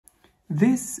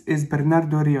This is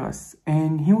Berardo Rivas,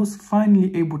 and he was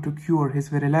finally able to cure his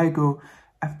vitiligo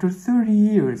after 30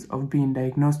 years of being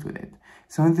diagnosed with it.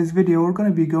 So in this video, we're going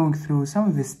to be going through some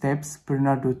of the steps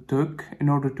Berardo took in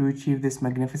order to achieve this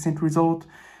magnificent result.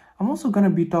 I'm also going to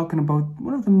be talking about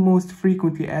one of the most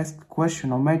frequently asked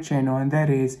questions on my channel, and that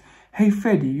is, hey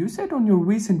Freddy, you said on your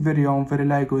recent video on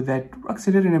vitiligo that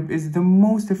Ruxolitinib is the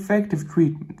most effective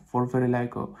treatment for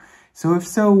vitiligo. So if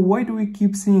so, why do we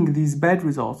keep seeing these bad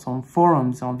results on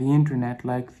forums on the internet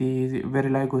like the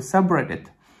vitiligo subreddit?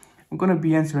 I'm going to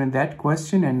be answering that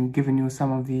question and giving you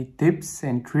some of the tips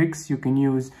and tricks you can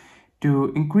use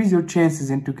to increase your chances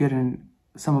into getting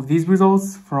some of these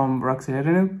results from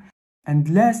Ruxolitinib. And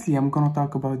lastly, I'm going to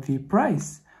talk about the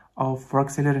price of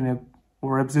Ruxolitinib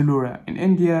or Opzelura in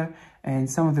India and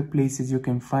some of the places you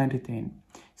can find it in.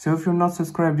 So if you're not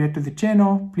subscribed yet to the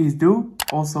channel, please do.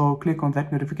 Also click on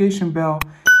that notification bell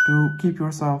to keep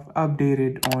yourself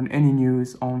updated on any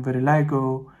news on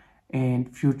vitiligo and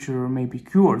future maybe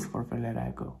cures for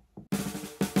vitiligo.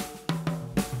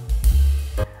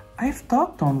 I've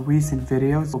talked on recent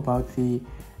videos about the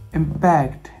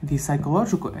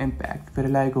psychological impact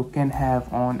vitiligo can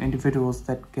have on individuals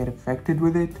that get affected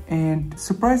with it, and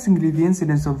surprisingly the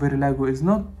incidence of vitiligo is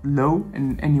not low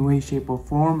in any way, shape or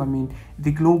form. I mean,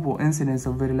 the global incidence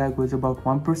of vitiligo is about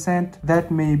 1%.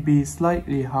 That may be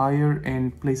slightly higher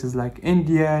in places like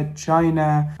India,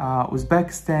 China,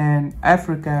 Uzbekistan,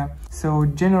 Africa. So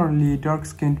generally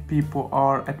dark-skinned people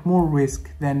are at more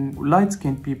risk than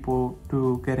light-skinned people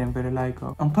to get in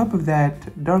vitiligo. On top of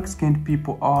that, dark-skinned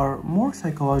people are more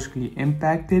psychologically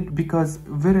impacted because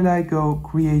vitiligo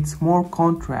creates more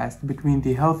contrast between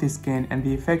the healthy skin and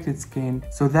the affected skin,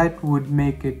 so that would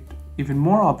make it even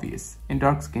more obvious in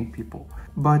dark-skinned people.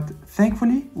 But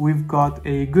thankfully, we've got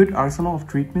a good arsenal of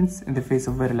treatments in the face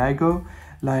of vitiligo,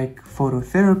 like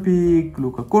phototherapy,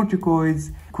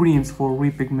 glucocorticoids, creams for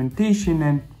repigmentation,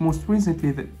 and most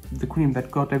recently the cream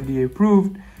that got FDA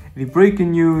approved, the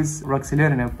breaking news,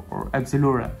 Ruxolitinib or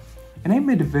Opzelura. And I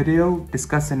made a video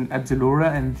discussing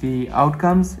Opzelura and the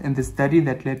outcomes in the study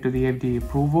that led to the FDA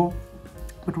approval,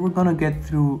 but we're gonna get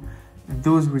through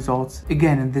those results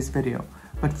again in this video.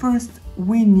 But first,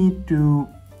 we need to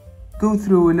go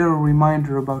through a little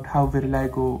reminder about how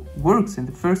vitiligo works in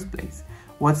the first place.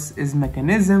 What's its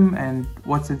mechanism and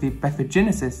what's the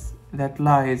pathogenesis that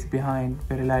lies behind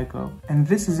vitiligo. And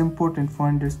this is important for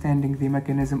understanding the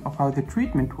mechanism of how the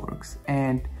treatment works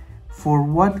and for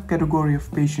what category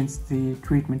of patients the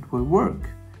treatment will work.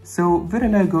 So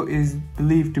vitiligo is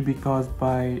believed to be caused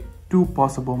by two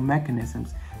possible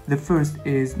mechanisms. The first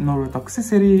is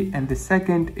neurotoxicity and the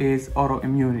second is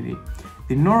autoimmunity.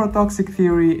 The neurotoxic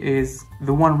theory is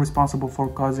the one responsible for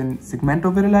causing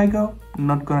segmental vitiligo. I'm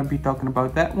not going to be talking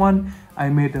about that one. I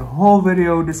made a whole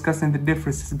video discussing the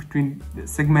differences between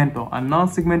segmental and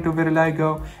non-segmental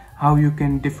vitiligo, how you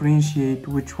can differentiate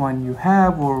which one you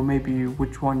have or maybe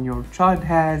which one your child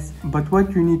has. But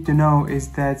what you need to know is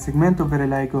that segmental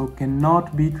vitiligo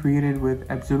cannot be treated with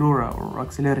Opzelura or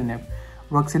Ruxolitinib.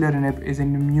 Ruxolitinib is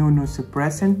an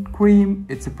immunosuppressant cream.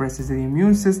 It suppresses the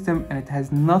immune system and it has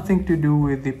nothing to do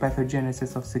with the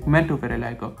pathogenesis of segmental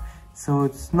vitiligo. So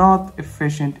it's not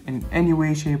efficient in any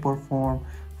way, shape or form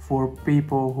for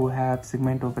people who have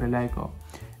segmental vitiligo.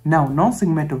 Now,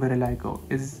 non-segmental vitiligo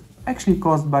is actually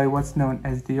caused by what's known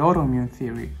as the autoimmune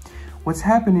theory. What's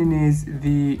happening is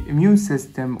the immune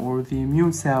system or the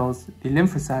immune cells, the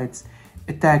lymphocytes,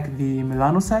 attack the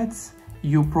melanocytes.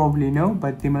 You probably know,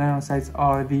 but the melanocytes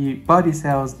are the body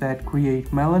cells that create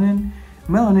melanin.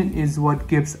 Melanin is what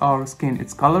gives our skin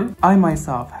its color. I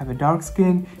myself have a dark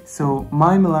skin, so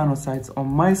my melanocytes on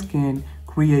my skin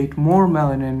create more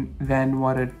melanin than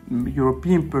what a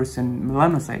European person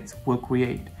melanocytes will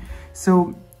create.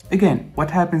 So again,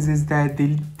 what happens is that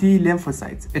the T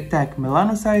lymphocytes attack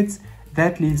melanocytes.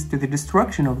 That leads to the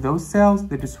destruction of those cells,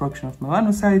 the destruction of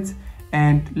melanocytes,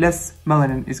 and less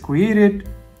melanin is created.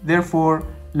 Therefore,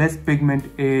 less pigment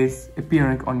is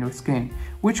appearing on your skin,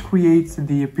 which creates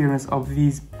the appearance of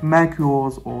these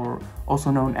macules, or also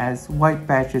known as white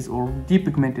patches or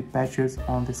depigmented patches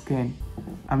on the skin.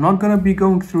 I'm not going to be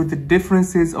going through the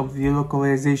differences of the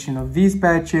localization of these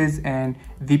patches and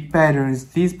the patterns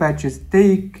these patches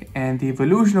take and the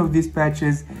evolution of these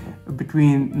patches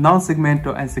between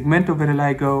non-segmental and segmental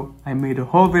vitiligo. I made a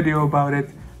whole video about it.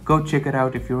 Go check it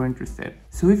out if you're interested.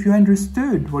 So if you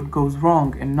understood what goes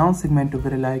wrong in non-segmental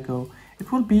vitiligo,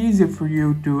 it will be easier for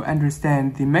you to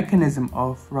understand the mechanism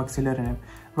of Ruxolitinib.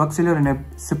 Ruxolitinib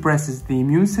suppresses the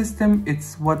immune system.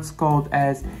 It's what's called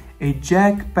as a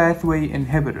JAK pathway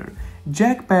inhibitor.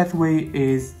 JAK pathway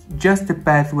is just a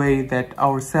pathway that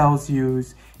our cells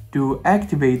use to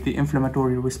activate the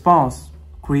inflammatory response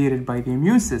created by the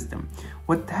immune system.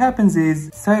 What happens is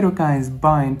cytokines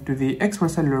bind to the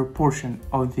extracellular portion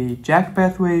of the JAK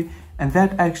pathway, and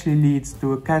that actually leads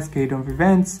to a cascade of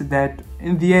events that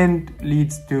in the end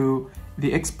leads to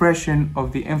the expression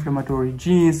of the inflammatory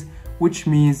genes, which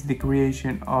means the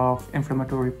creation of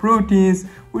inflammatory proteins,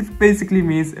 which basically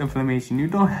means inflammation. You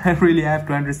don't really have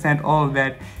to understand all of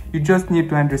that. You just need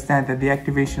to understand that the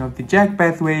activation of the JAK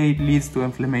pathway leads to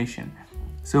inflammation.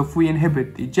 So if we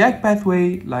inhibit the JAK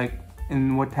pathway, like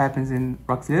in what happens in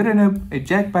Ruxolitinib, a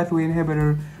JAK pathway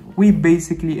inhibitor, we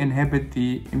basically inhibit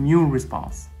the immune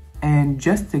response. And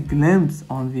just a glimpse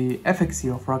on the efficacy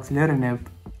of Ruxolitinib.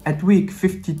 At week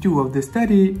 52 of the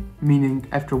study, meaning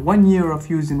after 1 year of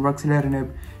using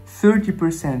Ruxolitinib,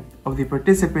 30% of the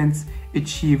participants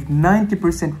achieved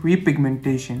 90%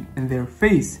 repigmentation in their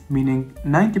face, meaning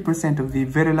 90% of the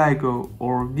vitiligo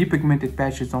or depigmented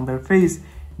patches on their face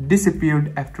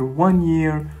disappeared after 1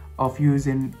 year of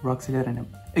using Ruxolitinib.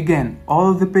 Again, all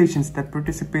of the patients that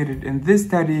participated in this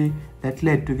study that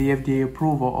led to the FDA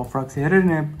approval of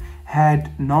Ruxolitinib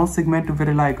had non-segmental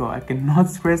vitiligo. I cannot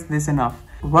stress this enough.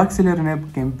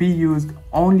 Ruxolitinib can be used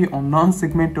only on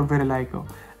non-segmental vitiligo.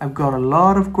 I've got a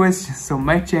lot of questions on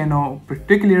my channel,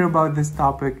 particularly about this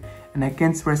topic, and I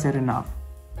can't stress it enough.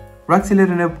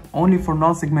 Ruxolitinib only for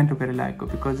non-segmental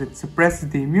vitiligo because it suppresses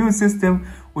the immune system,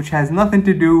 which has nothing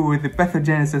to do with the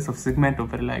pathogenesis of segmental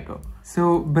vitiligo.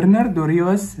 So Berardo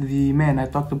Rivas, the man I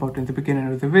talked about in the beginning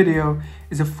of the video,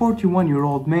 is a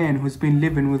 41-year-old man who's been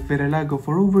living with vitiligo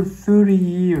for over 30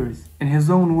 years. In his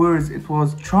own words, it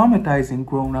was traumatizing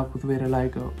growing up with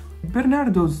vitiligo.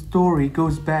 Berardo's story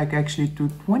goes back actually to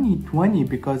 2020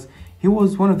 because he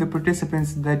was one of the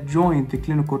participants that joined the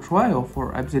clinical trial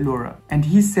for Opzelura, and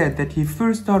he said that he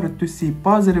first started to see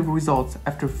positive results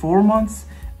after 4 months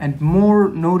and more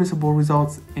noticeable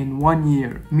results in 1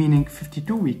 year, meaning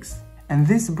 52 weeks. And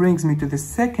this brings me to the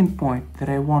second point that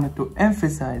I wanted to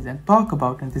emphasize and talk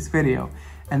about in this video,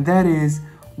 and that is,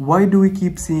 why do we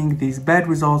keep seeing these bad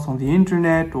results on the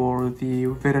internet or the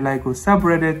vitiligo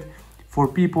subreddit for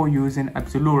people using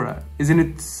Opzelura? Isn't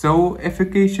it so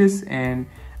efficacious and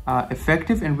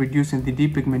effective in reducing the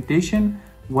depigmentation?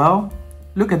 Well,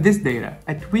 look at this data.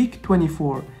 At week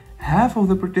 24, half of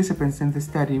the participants in the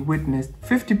study witnessed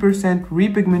 50%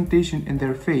 repigmentation in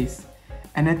their face,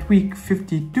 and at week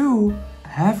 52,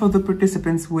 half of the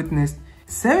participants witnessed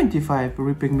 75%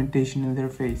 repigmentation in their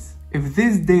face. If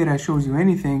this data shows you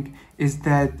anything, is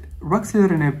that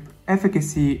Ruxolitinib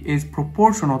efficacy is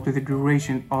proportional to the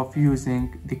duration of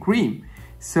using the cream.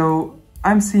 So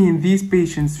I'm seeing these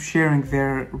patients sharing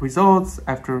their results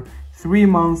after 3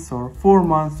 months or 4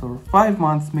 months or 5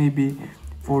 months maybe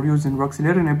for using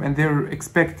Ruxolitinib, and they're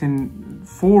expecting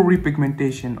full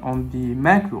repigmentation on the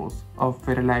macules of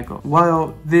vitiligo.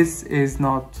 While this is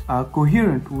not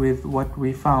coherent with what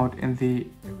we found in the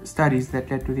studies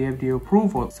that led to the FDA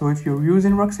approval. So if you're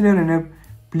using Ruxolitinib,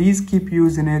 please keep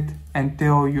using it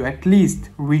until you at least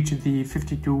reach the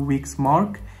 52 weeks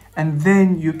mark, and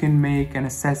then you can make an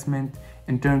assessment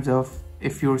in terms of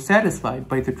if you're satisfied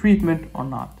by the treatment or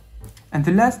not. And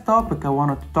the last topic I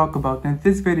wanted to talk about in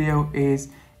this video is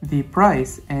the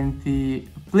price and the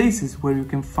places where you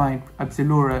can find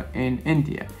Opzelura in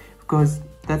India, because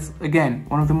that's again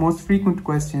one of the most frequent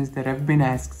questions that I've been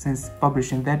asked since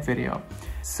publishing that video.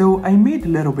 So I made a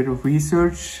little bit of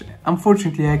research.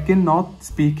 Unfortunately, I cannot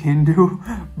speak Hindu,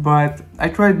 but I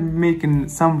tried making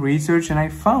some research and I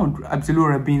found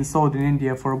Opzelura being sold in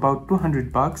India for about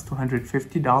 $200,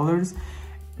 $250.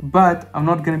 But I'm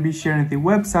not going to be sharing the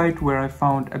website where I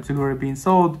found Opzelura being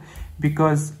sold,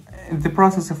 because in the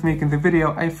process of making the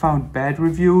video, I found bad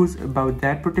reviews about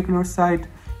that particular site.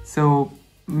 So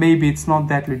maybe it's not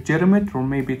that legitimate, or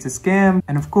maybe it's a scam.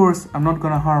 And of course, I'm not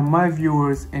gonna harm my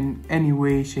viewers in any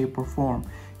way, shape or form.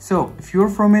 So if you're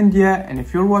from India and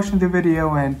if you're watching the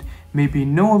video and maybe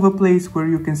know of a place where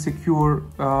you can secure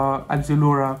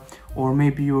Opzelura, or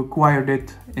maybe you acquired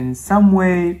it in some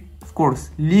way, of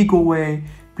course, legal way,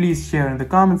 please share in the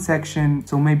comment section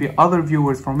so maybe other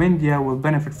viewers from India will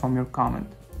benefit from your comment.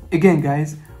 Again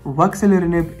guys,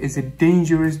 Ruxolitinib is a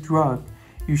dangerous drug.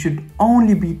 You should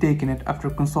only be taking it after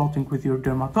consulting with your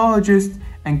dermatologist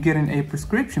and getting a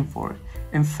prescription for it.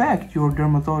 In fact, your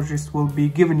dermatologist will be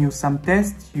giving you some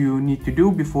tests you need to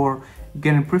do before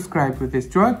getting prescribed with this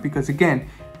drug, because again,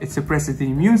 it suppresses the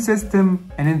immune system,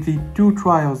 and in the 2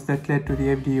 trials that led to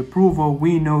the FDA approval,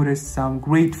 we noticed some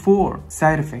grade 4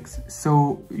 side effects.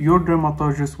 So your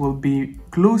dermatologist will be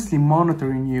closely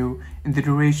monitoring you in the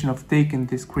duration of taking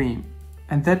this cream.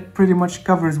 And that pretty much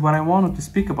covers what I wanted to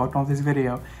speak about on this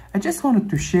video. I just wanted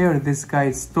to share this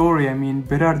guy's story. I mean,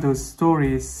 Berardo's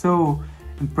story is so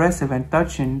impressive and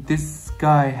touching. This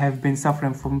guy have been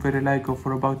suffering from vitiligo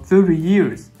for about 30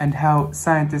 years, and how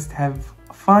scientists have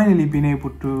finally been able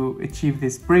to achieve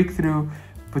this breakthrough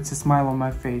puts a smile on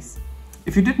my face.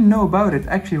 If you didn't know about it,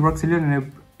 actually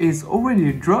Ruxolitinib is already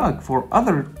a drug for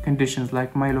other conditions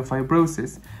like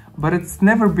myelofibrosis, but it's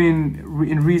never been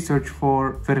in research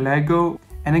for vitiligo.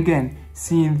 And again,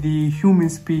 seeing the human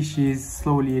species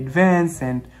slowly advance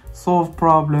and solve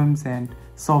problems and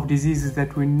solve diseases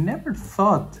that we never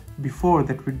thought before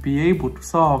that we'd be able to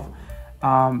solve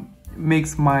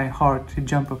makes my heart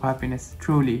jump of happiness,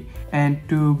 truly. And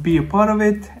to be a part of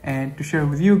it and to share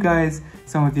with you guys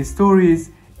some of these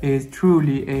stories is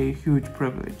truly a huge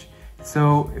privilege.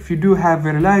 So if you do have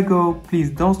vitiligo,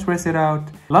 please don't stress it out.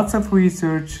 Lots of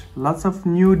research, lots of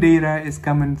new data is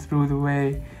coming through the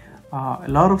way. A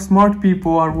lot of smart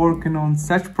people are working on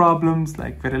such problems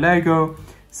like vitiligo.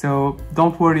 So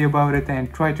don't worry about it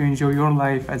and try to enjoy your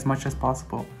life as much as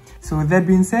possible. So with that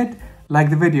being said, like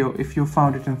the video if you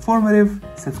found it informative,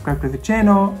 subscribe to the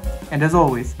channel, and as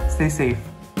always, stay safe.